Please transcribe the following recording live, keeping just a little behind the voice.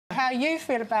how you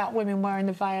feel about women wearing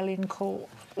the veil in court.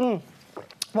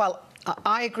 Well,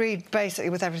 I agreed basically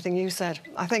with everything you said.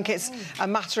 I think it's a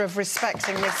matter of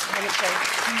respecting this country.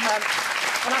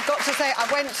 And I've got to say,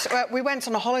 we went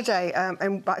on a holiday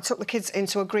and I took the kids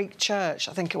into a Greek church,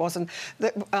 I think it was, and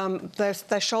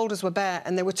their shoulders were bare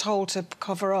and they were told to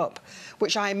cover up,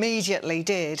 which I immediately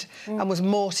did and was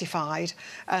mortified.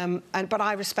 But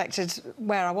I respected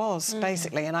where I was,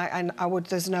 basically, and I would.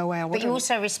 There's no way I would. But you're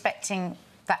also respecting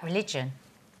that religion,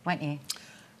 weren't you?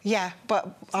 Yeah, but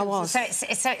I was. So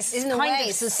it's in a kind way, of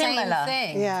it's the similar. same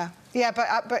thing. Yeah. Yeah,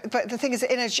 but the thing is,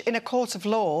 in a court of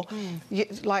law,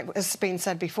 like has been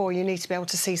said before, you need to be able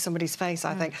to see somebody's face,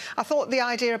 I think. I thought the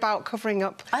idea about covering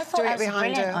up, doing it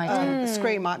behind a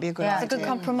screen might be a good idea. It's a good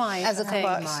compromise. As a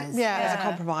compromise. As a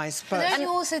compromise. But don't you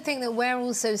also think that we're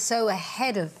also so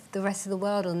ahead of the rest of the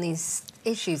world on these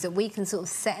issues that we can sort of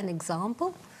set an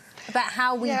example? About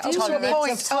how we do live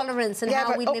of tolerance and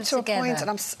how we live together. Yeah, but up to a point,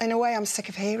 and in a way, I'm sick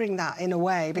of hearing that, in a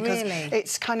way, because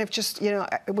it's kind of just, you know,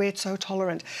 we're so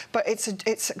tolerant. But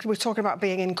we're talking about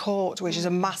being in court, which is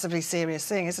a massively serious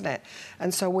thing, isn't it?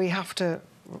 And so we have to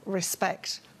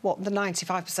respect what the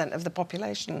 95% of the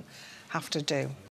population have to do.